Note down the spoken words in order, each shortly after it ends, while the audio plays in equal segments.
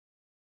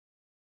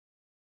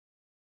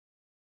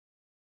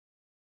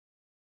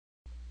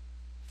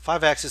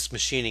5-axis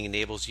machining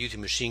enables you to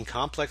machine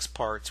complex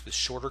parts with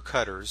shorter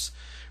cutters,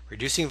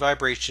 reducing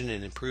vibration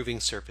and improving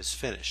surface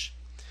finish.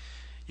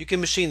 You can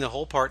machine the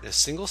whole part in a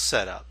single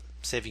setup,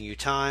 saving you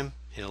time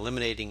and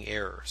eliminating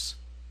errors.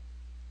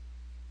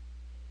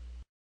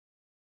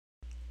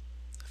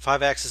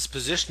 5-axis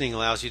positioning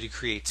allows you to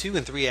create 2-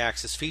 and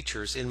 3-axis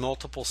features in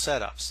multiple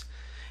setups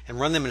and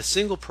run them in a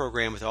single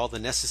program with all the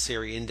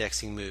necessary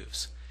indexing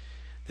moves.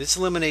 This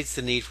eliminates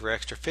the need for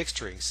extra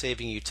fixturing,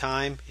 saving you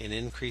time and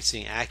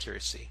increasing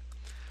accuracy.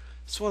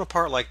 So on a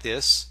part like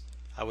this,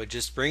 I would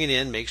just bring it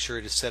in, make sure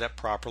it is set up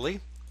properly,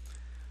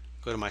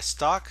 go to my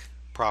stock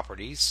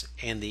properties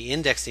and the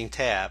indexing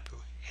tab,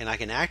 and I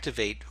can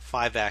activate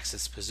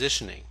 5-axis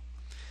positioning.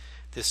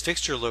 This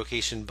fixture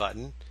location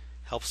button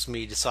helps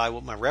me decide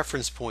what my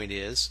reference point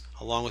is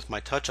along with my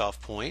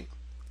touch-off point.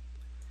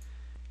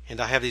 And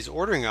I have these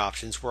ordering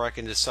options where I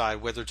can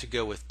decide whether to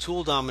go with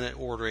tool dominant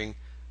ordering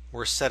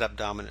or setup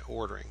dominant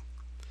ordering.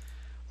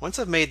 Once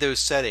I've made those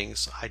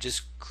settings, I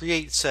just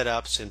create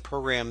setups and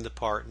program the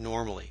part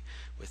normally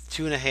with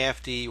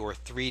 2.5D or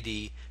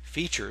 3D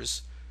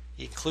features,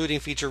 including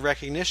feature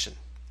recognition.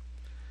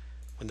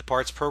 When the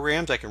part's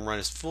programmed, I can run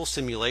as full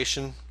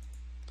simulation.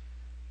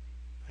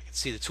 I can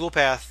see the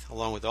toolpath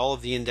along with all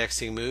of the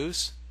indexing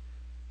moves,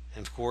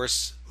 and of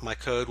course my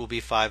code will be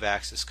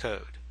 5-axis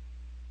code.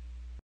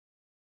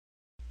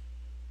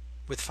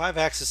 With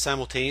 5-axis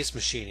simultaneous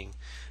machining,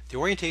 the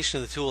orientation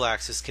of the tool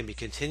axis can be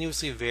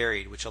continuously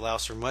varied, which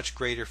allows for much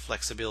greater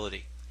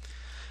flexibility.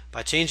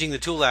 By changing the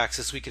tool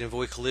axis, we can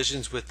avoid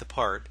collisions with the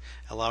part,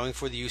 allowing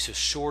for the use of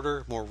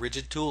shorter, more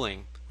rigid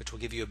tooling, which will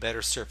give you a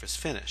better surface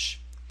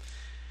finish.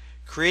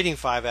 Creating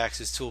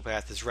 5-axis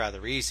toolpath is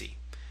rather easy.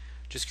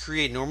 Just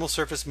create normal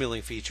surface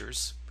milling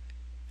features,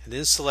 and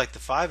then select the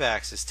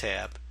 5-axis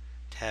tab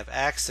to have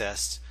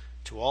access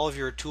to all of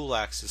your tool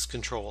axis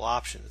control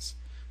options,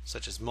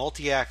 such as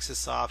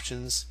multi-axis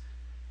options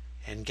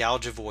and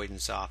gouge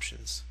avoidance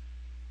options.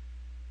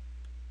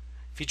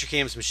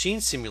 FeatureCAM's machine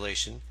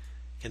simulation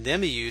can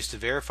then be used to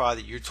verify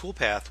that your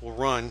toolpath will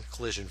run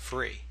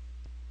collision-free.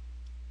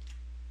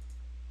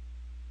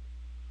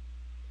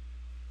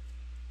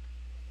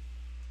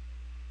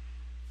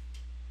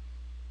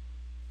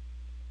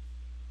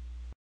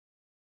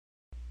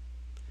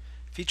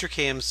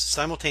 FeatureCAM's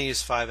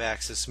simultaneous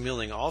 5-axis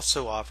milling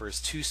also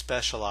offers 2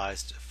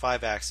 specialized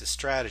 5-axis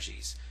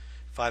strategies,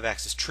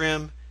 5-axis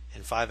trim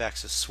and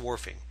 5-axis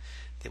swarfing,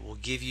 that will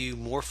give you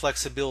more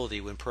flexibility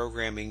when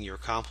programming your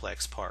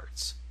complex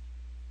parts.